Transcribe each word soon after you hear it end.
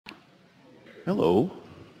Hello.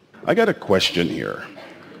 I got a question here.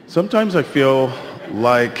 Sometimes I feel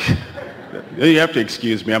like, you have to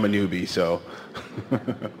excuse me, I'm a newbie, so.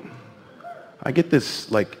 I get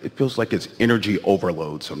this, it feels like it's energy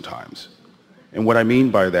overload sometimes. And what I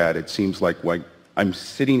mean by that, it seems like I'm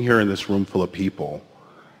sitting here in this room full of people,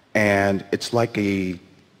 and it's like a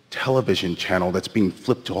television channel that's being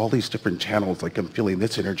flipped to all these different channels. Like I'm feeling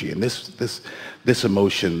this energy and this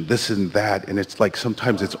emotion, this and that, and it's like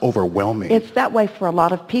sometimes it's overwhelming. It's that way for a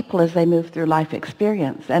lot of people as they move through life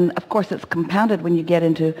experience. And of course it's compounded when you get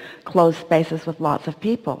into closed spaces with lots of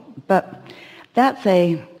people. But that's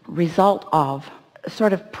a result of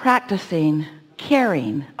sort of practicing,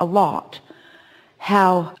 caring a lot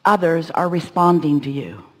how others are responding to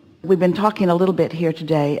you. We've been talking a little bit here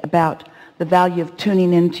today about the value of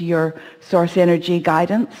tuning into your source energy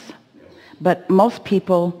guidance, but most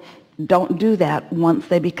people don't do that once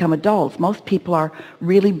they become adults. Most people are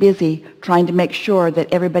really busy trying to make sure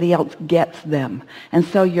that everybody else gets them. And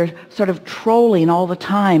so you're sort of trolling all the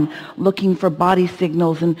time, looking for body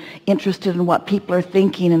signals and interested in what people are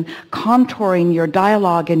thinking and contouring your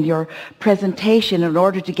dialogue and your presentation in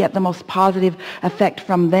order to get the most positive effect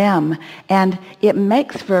from them. And it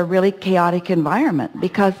makes for a really chaotic environment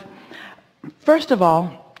because, first of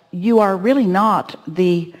all, you are really not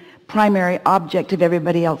the primary object of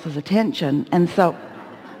everybody else's attention, and so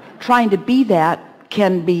trying to be that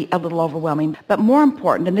can be a little overwhelming. But more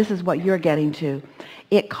important, and this is what you're getting to,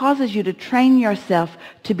 it causes you to train yourself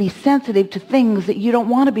to be sensitive to things that you don't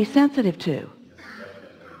want to be sensitive to.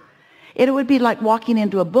 It would be like walking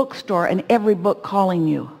into a bookstore and every book calling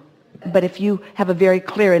you. But if you have a very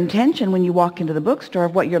clear intention when you walk into the bookstore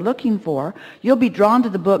of what you're looking for, you'll be drawn to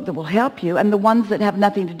the book that will help you, and the ones that have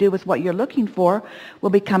nothing to do with what you're looking for will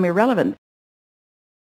become irrelevant.